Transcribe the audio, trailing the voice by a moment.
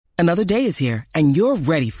Another day is here, and you're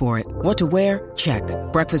ready for it. What to wear? Check.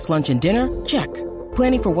 Breakfast, lunch, and dinner? Check.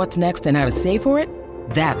 Planning for what's next and how to save for it?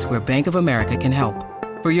 That's where Bank of America can help.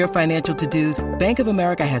 For your financial to-dos, Bank of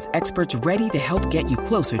America has experts ready to help get you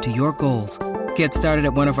closer to your goals. Get started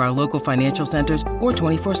at one of our local financial centers or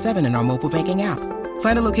 24/7 in our mobile banking app.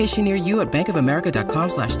 Find a location near you at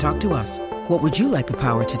bankofamerica.com/talktous. What would you like the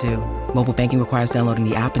power to do? Mobile banking requires downloading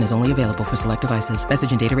the app and is only available for select devices.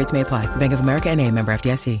 Message and data rates may apply. Bank of America N.A., member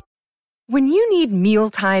FDIC. When you need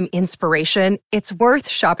mealtime inspiration, it's worth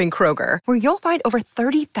shopping Kroger, where you'll find over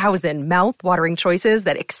 30,000 mouth-watering choices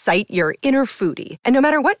that excite your inner foodie. And no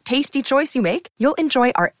matter what tasty choice you make, you'll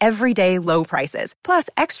enjoy our everyday low prices, plus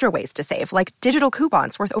extra ways to save, like digital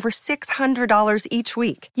coupons worth over $600 each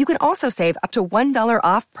week. You can also save up to $1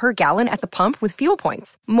 off per gallon at the pump with fuel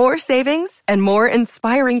points. More savings and more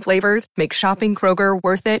inspiring flavors make shopping Kroger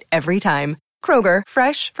worth it every time. Kroger,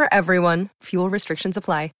 fresh for everyone. Fuel restrictions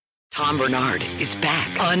apply. Tom Bernard is back,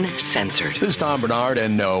 uncensored. This is Tom Bernard,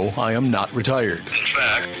 and no, I am not retired. In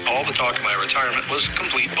fact, all the talk of my retirement was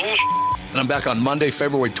complete bullshit. And I'm back on Monday,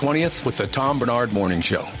 February 20th with the Tom Bernard Morning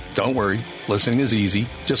Show. Don't worry, listening is easy.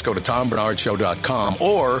 Just go to tombernardshow.com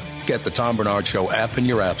or get the Tom Bernard Show app in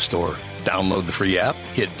your app store. Download the free app,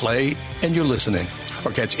 hit play, and you're listening.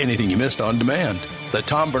 Or catch anything you missed on demand. The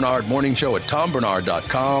Tom Bernard Morning Show at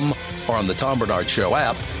tombernard.com or on the Tom Bernard Show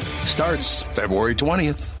app starts February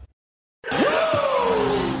 20th.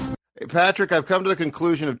 Hey, Patrick, I've come to the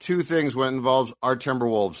conclusion of two things when it involves our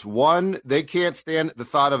Timberwolves. One, they can't stand the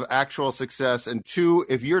thought of actual success. And two,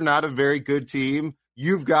 if you're not a very good team,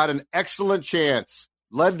 you've got an excellent chance.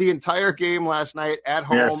 Led the entire game last night at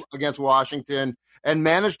home against Washington and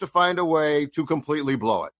managed to find a way to completely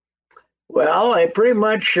blow it. Well, they pretty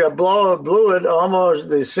much blew it almost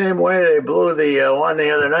the same way they blew the one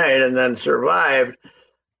the other night and then survived.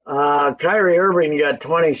 Kyrie Irving got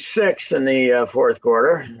 26 in the fourth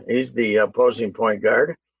quarter. He's the opposing point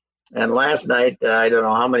guard. And last night, I don't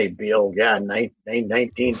know how many Beal got,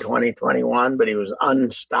 19, 20, 21, but he was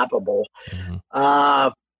unstoppable. Mm-hmm.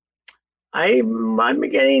 I'm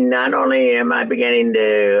beginning, not only am I beginning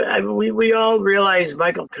to, we all realize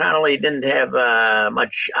Michael Connolly didn't have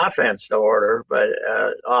much offense to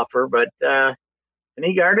offer, but can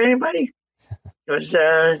he guard anybody? Because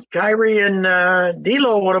Kyrie and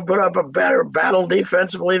D'Lo would have put up a better battle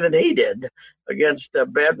defensively than he did against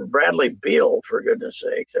Bradley Beal, for goodness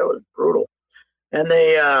sakes. That was brutal. And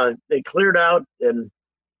they cleared out, and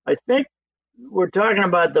I think we're talking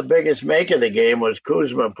about the biggest make of the game was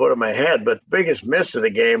Kuzma put him ahead, but the biggest miss of the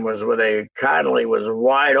game was when Connolly was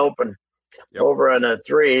wide open over on a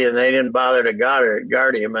three, and they didn't bother to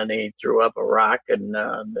guard him, and he threw up a rock and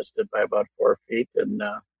missed it by about 4 feet. And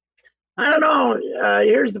I don't know.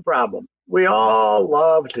 Here's the problem. We all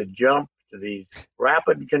love to jump to these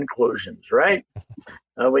rapid conclusions, right?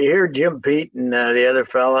 We hear Jim Pete and the other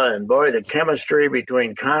fella, and boy, the chemistry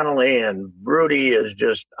between Connolly and Rudy is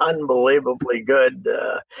just unbelievably good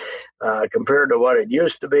compared to what it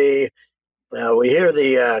used to be. We hear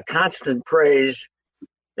the constant praise.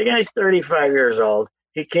 The guy's 35 years old.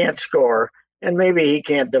 He can't score, and maybe he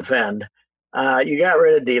can't defend. You got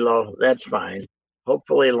rid of D'Lo. That's fine.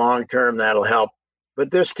 Hopefully, long-term, that'll help.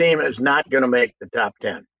 But this team is not going to make the top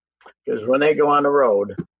 10 because when they go on the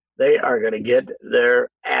road, they are going to get their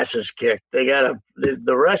asses kicked. They got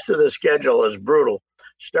the rest of the schedule is brutal,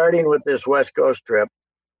 starting with this West Coast trip.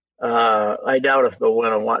 I doubt if they'll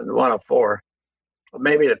win one of four.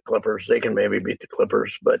 Maybe the Clippers. They can maybe beat the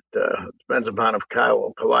Clippers, but it depends upon if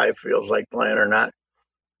Kawhi feels like playing or not.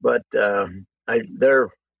 But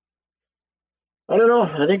I don't know.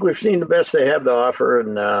 I think we've seen the best they have to offer,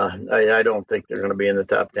 and I don't think they're going to be in the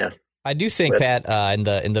top 10. I do think, Pat,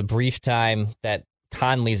 in the brief time that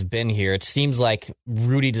Conley's been here, it seems like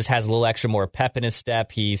Rudy just has a little extra more pep in his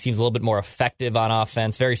step. He seems a little bit more effective on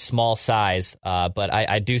offense, very small size. But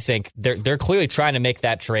I do think they're clearly trying to make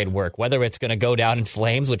that trade work, whether it's going to go down in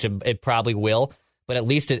flames, which it probably will. But at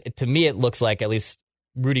least to me, it looks like at least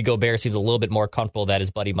Rudy Gobert seems a little bit more comfortable that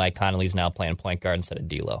his buddy Mike Conley's now playing point guard instead of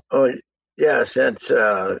D'Lo. Oh, yes. That's,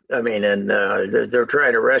 they're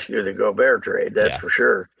trying to rescue the Gobert trade. That's for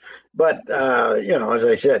sure. But, as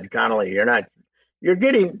I said, Connolly,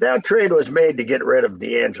 that trade was made to get rid of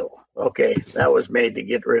D'Angelo. Okay, that was made to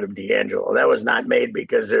get rid of D'Angelo. That was not made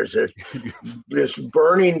because there's this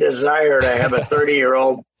burning desire to have a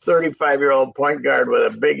 35-year-old point guard with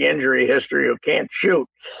a big injury history who can't shoot.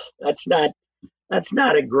 That's not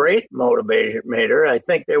a great motivator. I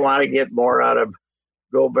think they want to get more out of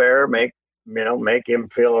Gobert, make him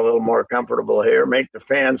feel a little more comfortable here, make the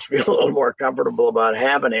fans feel a little more comfortable about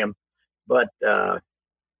having him. But,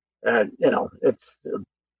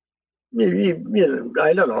 I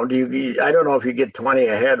don't know. I don't know if you get 20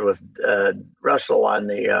 ahead with Russell on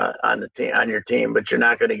the team, on your team, but you're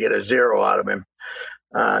not going to get a 0 out of him.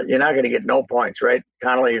 You're not going to get no points, right?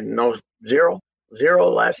 Connolly, no 0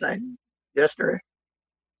 last night, yesterday.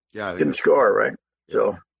 Yeah, didn't score, right?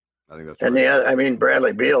 So I think that's. And right.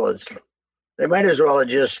 Bradley Beal is. They might as well have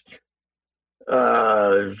just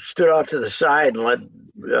stood off to the side and let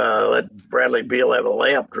Bradley Beal have a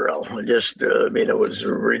layup drill. It was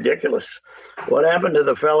ridiculous. What happened to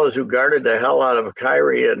the fellows who guarded the hell out of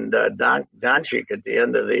Kyrie and Doncic at the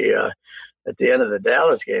end of the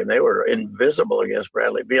Dallas game? They were invisible against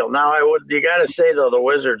Bradley Beal. Now, you got to say though, the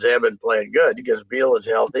Wizards have been playing good because Beal is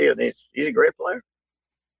healthy and he's a great player.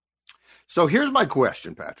 So here's my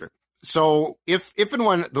question, Patrick. So if and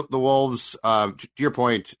when the Wolves, to your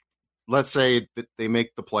point, let's say that they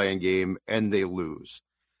make the play-in game and they lose,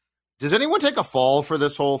 does anyone take a fall for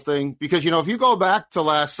this whole thing? Because, if you go back to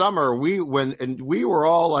last summer, we were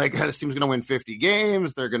all like, this team's going to win 50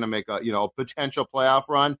 games. They're going to make a, potential playoff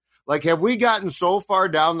run. Like, have we gotten so far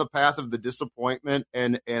down the path of the disappointment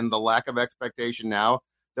and the lack of expectation now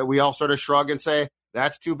that we all sort of shrug and say,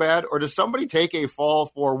 that's too bad? Or does somebody take a fall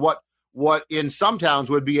for what in some towns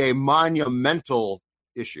would be a monumental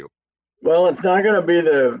issue? Well, it's not going to be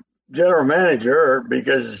the general manager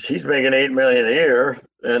because he's making $8 million a year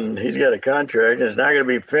and he's got a contract. And it's not going to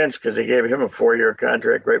be Finch because they gave him a 4-year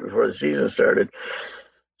contract right before the season started.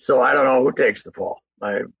 So I don't know who takes the fall.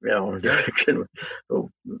 Maybe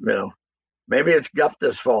it's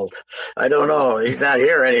Gupta's fault. I don't know. He's not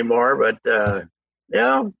here anymore. But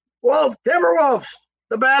Timberwolves,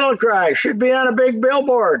 the battle cry should be on a big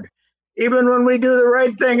billboard. Even when we do the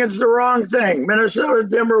right thing, it's the wrong thing. Minnesota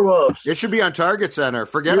Timberwolves. It should be on Target Center.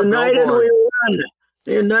 Forget United a billboard. We run.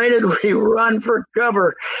 United we run for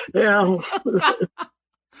cover. That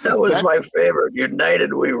was my favorite.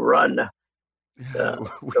 United we run. Run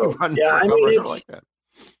for cover, like that.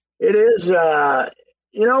 It is.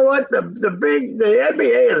 You know what? The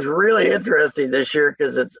NBA is really interesting this year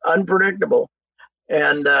because it's unpredictable.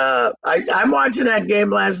 And I'm watching that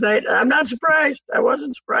game last night. I'm not surprised. I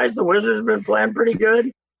wasn't surprised. The Wizards have been playing pretty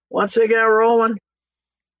good. Once they got rolling,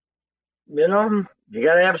 you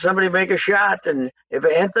got to have somebody make a shot. And if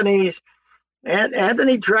Anthony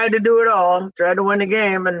tried to do it all, tried to win the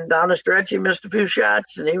game, and down the stretch he missed a few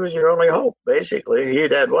shots, and he was your only hope, basically.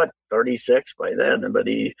 He'd had, 36 by then. But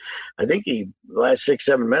I think the last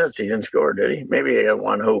 6-7 minutes he didn't score, did he? Maybe he had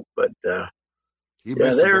one hoop, but they're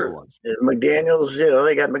McDaniels.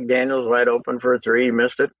 They got McDaniels wide open for a 3. He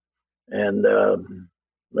missed it, and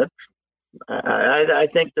I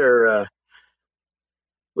think they're.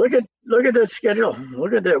 Look at the schedule.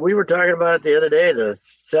 Look at that. We were talking about it the other day. The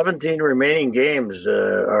 17 remaining games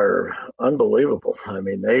are unbelievable. I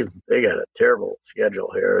mean, they got a terrible schedule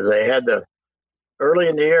here. They had early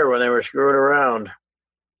in the year when they were screwing around,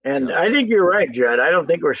 and I think you're right, Judd. I don't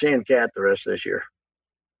think we're seeing Cat the rest of this year.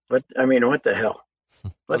 But I mean, what the hell?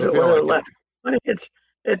 What's left? It's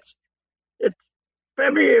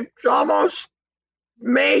February. It's almost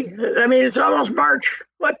May. I mean, it's almost March.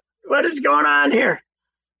 What is going on here?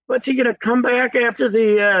 What's he going to come back after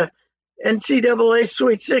the NCAA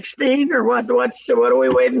Sweet 16 or what? What are we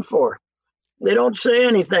waiting for? They don't say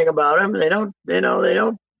anything about him. They don't. He's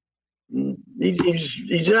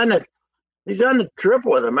on the trip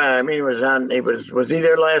with him. I mean, was he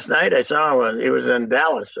there last night? I saw him. He was in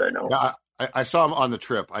Dallas. I know. Yeah, I saw him on the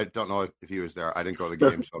trip. I don't know if he was there. I didn't go to the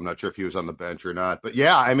game, so I'm not sure if he was on the bench or not. But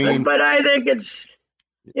yeah, I mean, but I think it's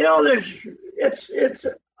it's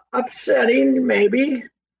upsetting maybe,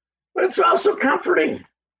 but it's also comforting.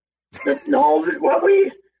 That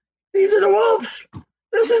these are the Wolves.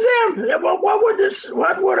 This is them.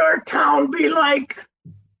 What would our town be like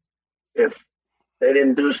if they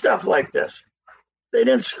didn't do stuff like this? They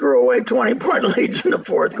didn't screw away 20-point leads in the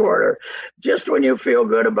fourth quarter. Just when you feel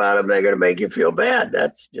good about them, they're going to make you feel bad.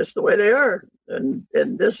 That's just the way they are. And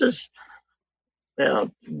this is,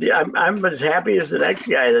 I'm as happy as the next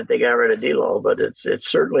guy that they got rid of D'Lo, but it's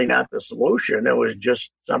certainly not the solution. It was just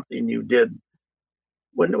something you did.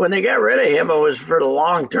 When they got rid of him, it was for the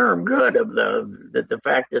long-term good of the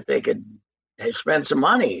fact that they could spend some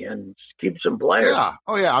money and keep some players. Yeah.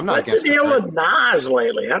 Oh, yeah. I'm not What's the deal with Nas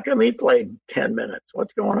lately? How come he played 10 minutes?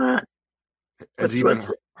 What's going on? Has he been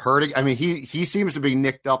hurting? I mean, he seems to be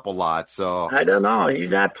nicked up a lot. So I don't know. He's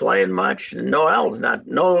not playing much. Noel's not.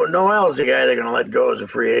 Noel's the guy they're going to let go as a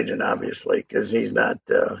free agent, obviously, because he's not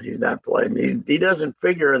playing. He doesn't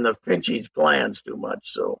figure in the Finchie's plans too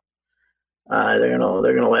much. So they're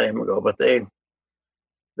gonna let him go. But they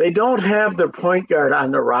don't have their point guard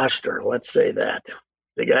on the roster. Let's say that.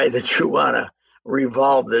 The guy that you want to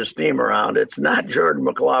revolve this team around. It's not Jordan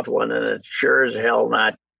McLaughlin, and it's sure as hell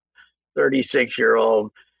not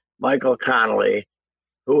 36-year-old Michael Connolly,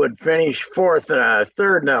 who would finish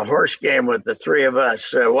third in a horse game with the three of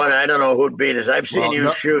us. I don't know who'd beat us. I've seen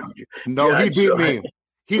you shoot. No, he beat me.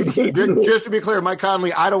 He just to be clear, Mike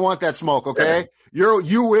Conley, I don't want that smoke, okay?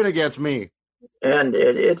 You win against me. And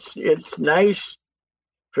it's nice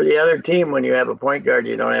for the other team when you have a point guard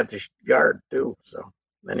you don't have to guard too. So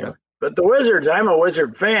anyway, but the Wizards, I'm a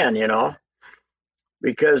Wizard fan,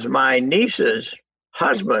 because my niece's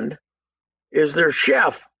husband is their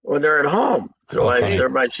chef when they're at home. So they're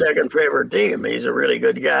my second favorite team. He's a really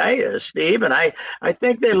good guy, Steve, and I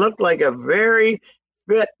think they looked like a very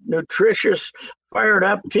fit, nutritious, fired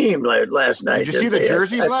up team last night. Did you see the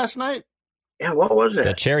jerseys last night? Yeah, what was it?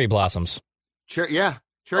 The cherry blossoms. Cherry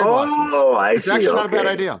blossoms. Oh, I it's see. Actually not a bad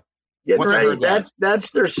idea. Getting ready.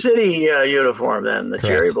 That's their city uniform then, the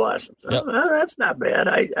Correct. cherry blossoms. Yep. Well, that's not bad.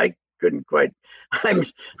 I couldn't quite.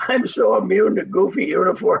 I'm so immune to goofy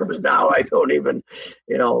uniforms now. I don't even,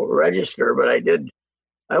 register. But I did.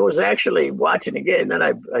 I was actually watching the game, and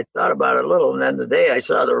I thought about it a little, and then today I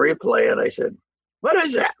saw the replay, and I said, "What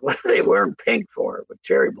is that? What are they wearing pink for with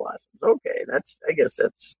cherry blossoms?" Okay, I guess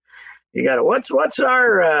that's. You got it. What's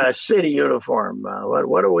our city uniform?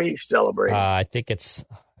 What do we celebrate? I think it's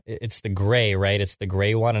the gray, right? It's the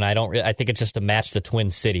gray one, and I think it's just to match the Twin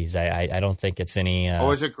Cities. I don't think it's any.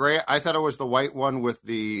 Is it gray? I thought it was the white one with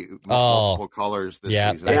the multiple colors this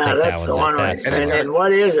season. I think that's the one. And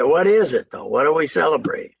what is it? What is it though? What do we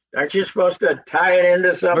celebrate? Aren't you supposed to tie it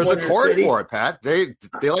into something? There's a court for it, Pat. They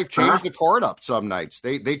change the court up some nights.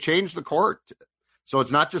 They change the court, so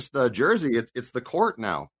it's not just the jersey. It's the court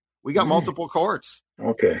now. We got multiple courts.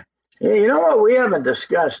 Okay. Hey, you know what we haven't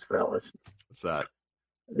discussed, fellas? What's that?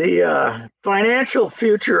 The financial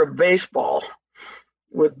future of baseball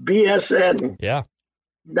with BSN. Yeah.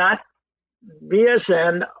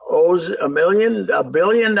 BSN owes $1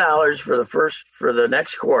 billion for the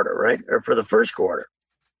next quarter, right? Or for the first quarter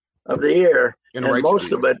of the year. And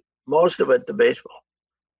most of it to baseball.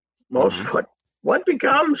 Most of it. What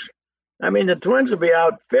becomes? I mean, the Twins will be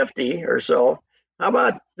out 50 or so. How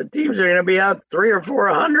about the teams are going to be out 300 or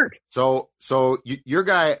 400? So your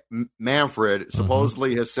guy Manfred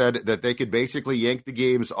supposedly has said that they could basically yank the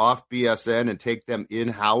games off BSN and take them in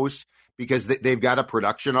house because they've got a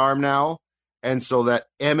production arm now, and so that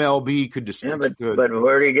MLB could just. Yeah, but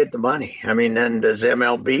where do you get the money? I mean, then does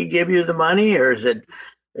MLB give you the money, or is it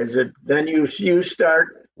then you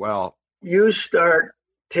start? Well, you start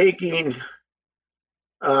taking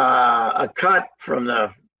a cut from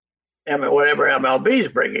the. Whatever MLB's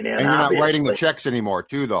bringing in, and you're not writing the checks anymore,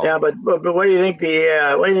 too, though. Yeah, but what do you think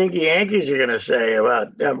the Yankees are going to say about?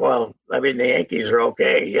 Well, I mean, the Yankees are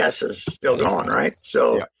okay. Yes, is still going, right?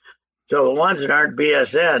 So, So the ones that aren't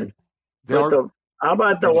BSN, how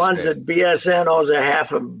about the ones that BSN owes a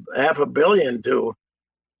half a billion to?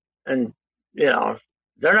 And they're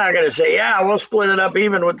not going to say, "Yeah, we'll split it up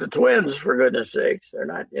even with the Twins." For goodness sakes, they're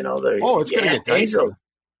not. It's going to get dicey.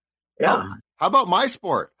 Yeah. How about my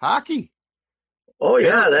sport, hockey? Oh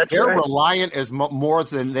yeah, they're right. reliant as more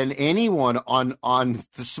than anyone on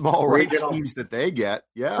the small rate fees that they get.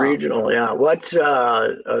 Yeah, regional. Yeah, what's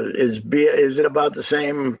is it about the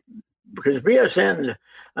same? Because BSN,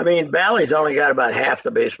 I mean, Valley's only got about half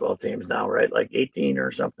the baseball teams now, right? Like 18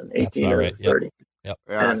 or something, 18 or 30. Yep.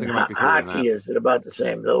 Yeah, and hockey is it about the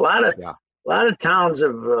same? A lot of towns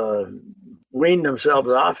have weaned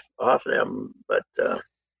themselves off them, but.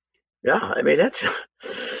 Yeah, I mean that's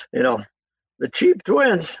the cheap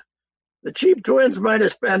Twins. The cheap Twins might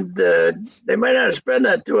have spent. They might not have spent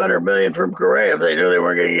that $200 million from Correa if they knew they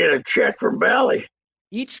weren't going to get a check from Valley.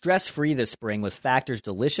 Eat stress-free this spring with Factor's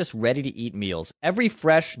delicious, ready-to-eat meals. Every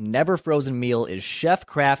fresh, never-frozen meal is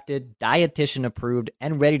chef-crafted, dietitian-approved,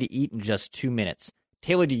 and ready to eat in just 2 minutes.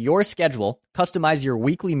 Tailored to your schedule, customize your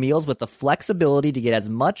weekly meals with the flexibility to get as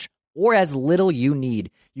much or as little you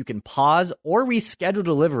need. You can pause or reschedule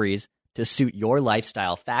deliveries to suit your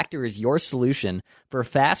lifestyle. Factor is your solution for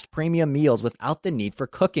fast premium meals without the need for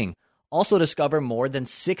cooking. Also discover more than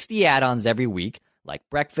 60 add-ons every week, like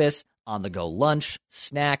breakfast, on-the-go lunch,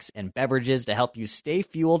 snacks, and beverages to help you stay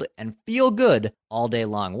fueled and feel good all day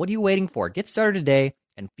long. What are you waiting for? Get started today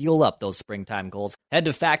and fuel up those springtime goals. Head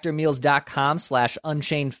to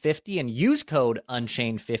factormeals.com/unchained50 and use code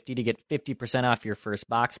unchained50 to get 50% off your first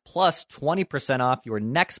box plus 20% off your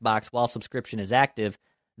next box while subscription is active.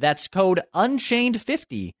 That's code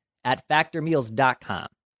unchained50 at factormeals.com.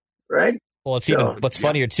 Right? Well, it's even what's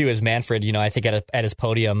funnier too is Manfred. I think at his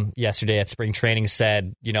podium yesterday at spring training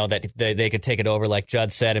said, that they could take it over, like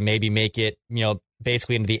Judd said, and maybe make it,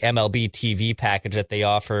 basically into the MLB TV package that they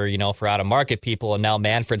offer, for out of market people. And now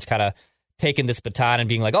Manfred's kind of taking this baton and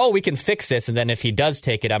being like, oh, we can fix this. And then if he does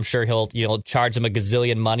take it, I'm sure he'll, charge them a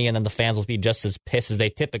gazillion money, and then the fans will be just as pissed as they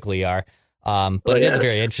typically are. But it is a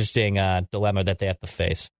very interesting dilemma that they have to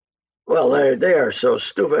face. Well, they are so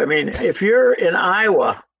stupid. I mean, if you're in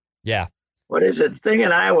Iowa, what is it? Thing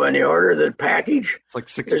in Iowa, and you order the package. It's like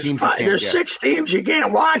 6 teams. There's 6 teams you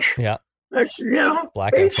can't watch. Yeah, that's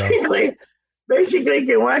basically you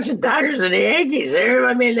can watch the Dodgers and the Yankees. There,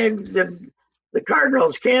 I mean, the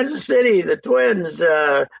Cardinals, Kansas City, the Twins,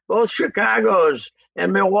 both Chicago's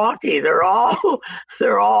and Milwaukee. They're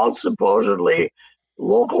all supposedly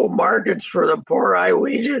local markets for the poor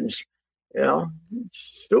Iowegians. It's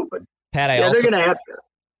stupid. Pat, they're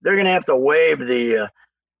gonna have to waive the.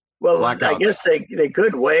 Blackouts. I guess they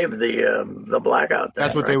could waive the blackout.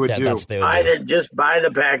 That's what they would do. Just buy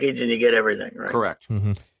the package and you get everything, right? Correct.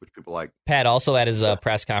 Which people like. Pat, also at his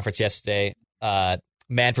press conference yesterday,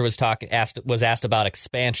 Manfred was asked about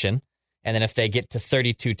expansion, and then if they get to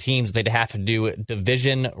 32 teams, they'd have to do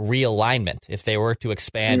division realignment if they were to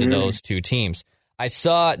expand to those 2 teams. I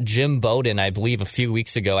saw Jim Bowden, I believe, a few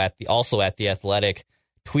weeks ago at the Athletic,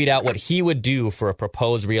 tweet out what he would do for a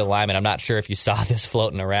proposed realignment. I'm not sure if you saw this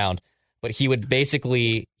floating around, but he would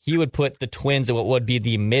put the Twins in what would be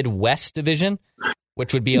the Midwest division,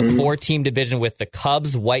 which would be a 4-team division with the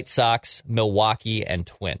Cubs, White Sox, Milwaukee, and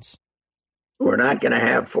Twins. We're not going to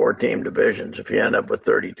have 4-team divisions if you end up with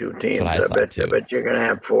 32 teams. I bet you're going to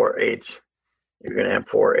have 4-8s. You're going to have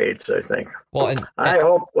 4-8s, I think. Well, I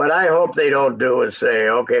hope they don't do is say,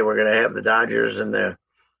 okay, we're going to have the Dodgers and the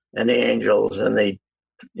Angels and the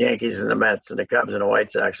Yankees and the Mets and the Cubs and the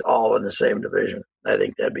White Sox all in the same division. I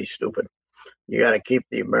think that'd be stupid. You got to keep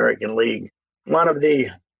the American League. One of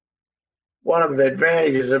the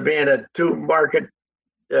advantages of being a 2-market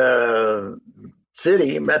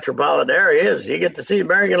city, metropolitan area, is you get to see the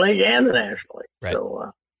American League and the National League. Right.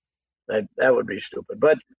 So that would be stupid.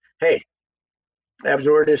 But hey, as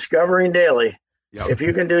we're discovering daily, if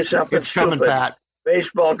you can do something stupid, Pat.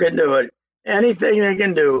 Baseball can do it. Anything they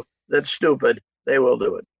can do that's stupid, they will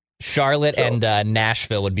do it. Charlotte and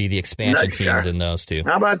Nashville would be the expansion teams in those 2.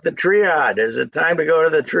 How about the Triad? Is it time to go to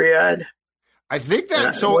the Triad? I think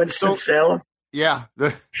that Winston-Salem? Yeah.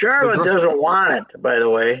 Charlotte doesn't want it, by the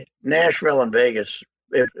way. Nashville and Vegas,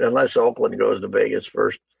 unless Oakland goes to Vegas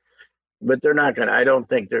first. But they're not going to. I don't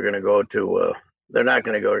think they're going to go to. They're not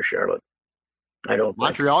going to go to Charlotte. I don't.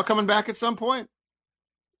 Montreal coming back at some point.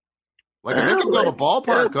 Like if they can build a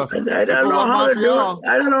ballpark, I don't know how they're doing.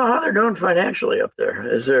 I don't know how they're doing financially up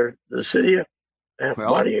there. Is there the city have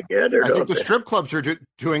money again? Or I think the strip clubs are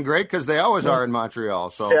doing great because they always are in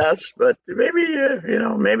Montreal. So yes, but maybe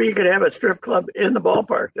maybe you could have a strip club in the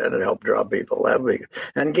ballpark that'd help draw people. That'd be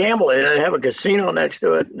and gamble and have a casino next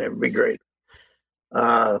to it, and it'd be great.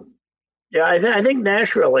 I think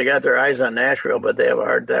Nashville. They got their eyes on Nashville, but they have a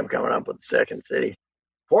hard time coming up with the second city.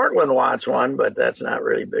 Portland wants one, but that's not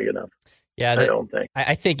really big enough. Yeah, I don't think.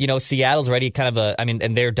 I think Seattle's ready. Kind of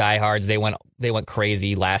and they're diehards. They went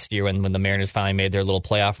crazy last year when the Mariners finally made their little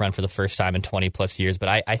playoff run for the first time in 20+ years.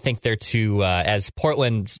 But I think they're too, as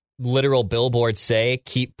Portland's literal billboards say,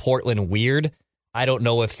 keep Portland weird. I don't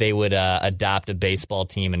know if they would adopt a baseball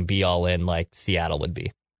team and be all in like Seattle would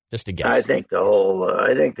be. Just a guess. I think the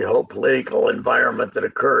whole political environment that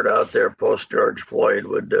occurred out there post George Floyd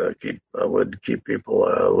would keep people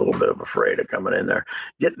a little bit afraid of coming in there,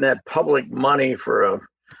 getting that public money for a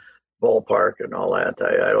ballpark and all that.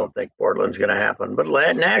 I don't think Portland's going to happen. But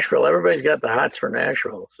Nashville, everybody's got the hots for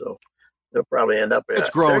Nashville, so they'll probably end up. It's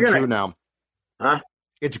grown too now. Huh?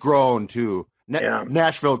 It's grown too.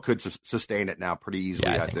 Nashville could sustain it now pretty easily.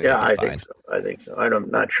 I think. Yeah, I think so. I'm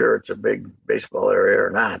not sure it's a big baseball area or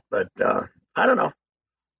not, but I don't know.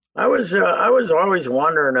 I was always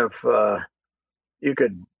wondering if you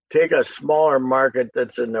could take a smaller market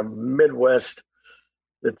that's in the Midwest,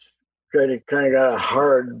 that's kind of got a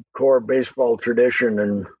hardcore baseball tradition,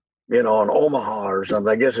 and in Omaha or something.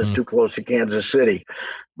 I guess it's too close to Kansas City,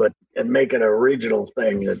 and make it a regional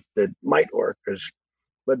thing that might work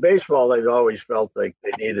But baseball, they've always felt like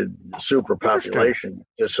they needed super population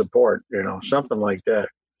to support, something like that.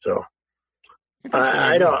 So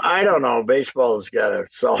I don't know. Baseball has got to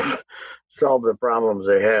solve the problems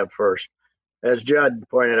they have first. as Judd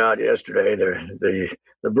pointed out yesterday, the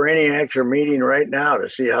brainiacs are meeting right now to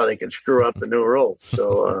see how they can screw up the new rules.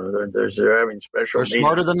 So they're having special. They're meetings.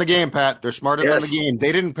 Smarter than the game, Pat. They're smarter Yes. than the game.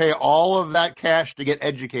 They didn't pay all of that cash to get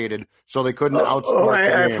educated, so they couldn't outsmart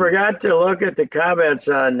the I game. forgot to look at the comments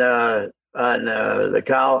on the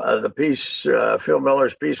piece, Phil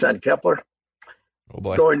Miller's piece on Kepler. Oh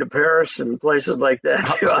boy. Going to Paris and places like that.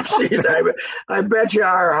 I bet you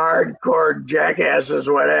our hardcore jackasses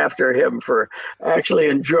went after him for actually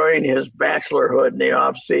enjoying his bachelorhood in the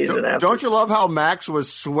off season. Don't you love how Max was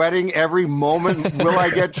sweating every moment? Will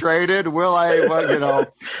I get traded? Will I? Well, you know,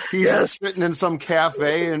 he's sitting in some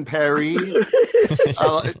cafe in Paris.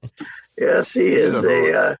 Yes, he is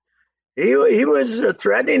He was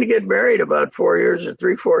threatening to get married about 4 years or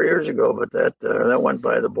 3-4 years ago, but that went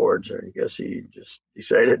by the boards. I guess he just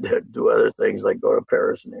decided to do other things like go to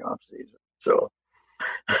Paris in the off season. So,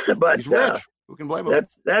 but he's rich. Who can blame him?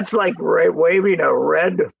 That's like waving a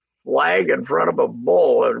red flag in front of a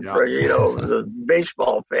bull, and for the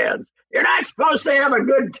baseball fans. You're not supposed to have a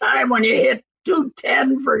good time when you hit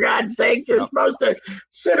 210. For God's sake, you're supposed to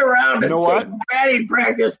sit around and take batting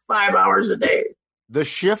practice 5 hours a day. The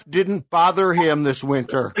shift didn't bother him this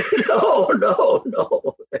winter.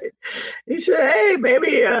 No. He said, hey,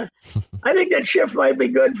 maybe I think that shift might be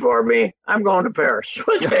good for me. I'm going to Paris.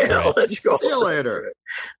 What the hell? Let's go. See you later.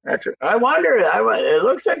 That's it. I wonder, it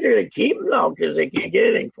looks like they're going to keep him, though, because they can't get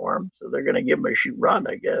anything for him. So they're going to give him a run,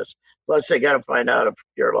 I guess. Plus, they got to find out if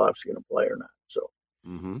Kirilloff's going to play or not. So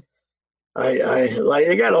they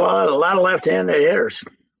got a lot of left-handed hitters.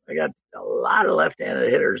 They got a lot of left-handed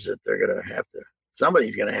hitters that they're going to have to.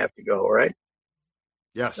 Somebody's going to have to go, right?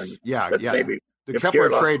 Yes. Yeah. Maybe the Kepler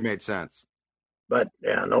trade made sense. But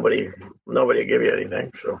yeah, nobody will give you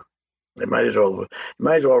anything. So they might as well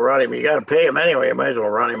run him. You got to pay him anyway. You might as well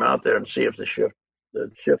run him out there and see if the shift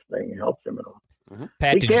thing helps him at all.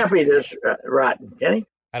 Pat, he can't be this rotten, can he?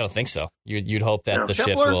 I don't think so. You'd hope that the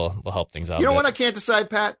shifts will help things out. You know what? I can't decide,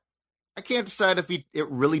 Pat. I can't decide if it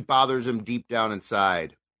really bothers him deep down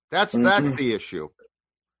inside. That's the issue.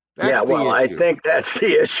 I think that's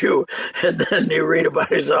the issue. And then you read about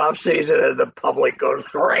his offseason and the public goes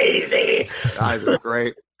crazy. Guys are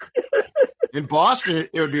great. In Boston,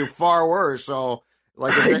 it would be far worse. So,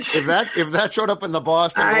 like, if that showed up in the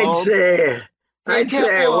Boston Globe, I'd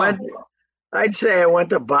say I went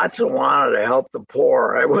to Botswana to help the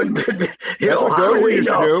poor. I wouldn't. That's what Dozier used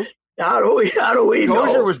to do. How do we know?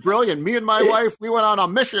 Dozier was brilliant. Me and my wife, we went on a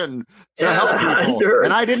mission to help people,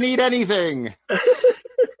 and I didn't eat anything.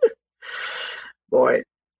 Boy,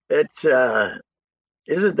 it's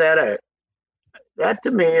isn't that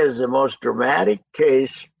to me is the most dramatic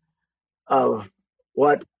case of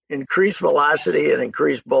what increased velocity and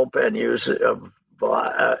increased bullpen use that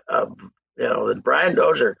Brian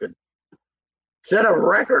Dozier could set a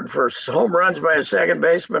record for home runs by a second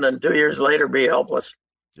baseman and 2 years later be helpless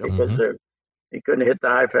because he couldn't hit the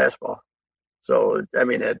high fastball. So, I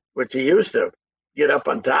mean, which he used to get up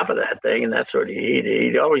on top of that thing, and that's what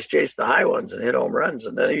he'd always chase the high ones and hit home runs.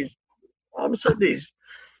 And then all of a sudden he's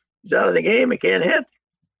out of the game. He can't hit.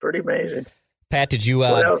 Pretty amazing. Pat, did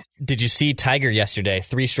you see Tiger yesterday?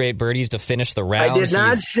 3 straight birdies to finish the round. I did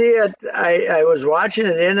not see it. I was watching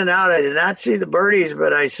it in and out. I did not see the birdies,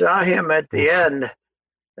 but I saw him at the end,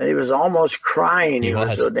 and he was almost crying. He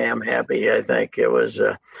was so damn happy. I think it was.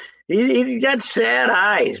 He got sad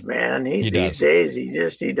eyes, man. These days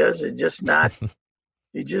he does it just not.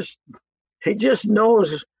 He just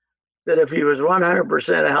knows that if he was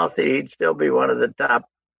 100% healthy, he'd still be one of the top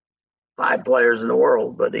 5 players in the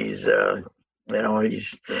world. But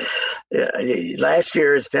last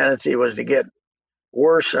year his tendency was to get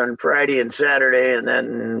worse on Friday and Saturday, and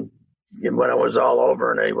then when it was all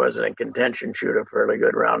over and he wasn't in contention, shoot a fairly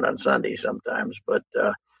good round on Sunday sometimes. But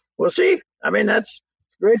we'll see. I mean, that's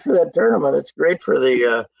great for that tournament. It's great for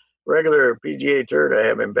the regular PGA Tour to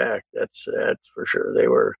have him back. That's for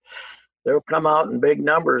sure. They'll come out in big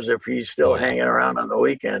numbers if he's still hanging around on the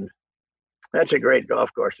weekend. That's a great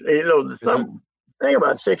golf course. The thing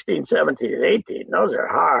about 16, 17, and 18, those are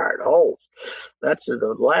hard holes. That's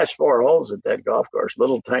the last 4 holes at that golf course,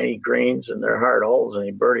 little tiny greens, and they're hard holes, and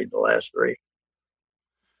he birdied the last 3.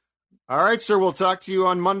 All right, sir. We'll talk to you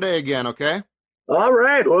on Monday again, okay? All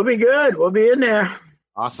right. We'll be good. We'll be in there.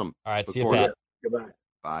 Awesome. All right. See you, Pat. Goodbye.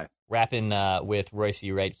 Bye. Wrapping with Royce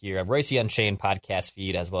right here. Royce Unchained podcast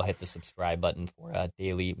feed as well. Hit the subscribe button for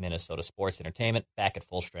daily Minnesota sports entertainment. Back at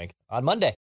full strength on Monday.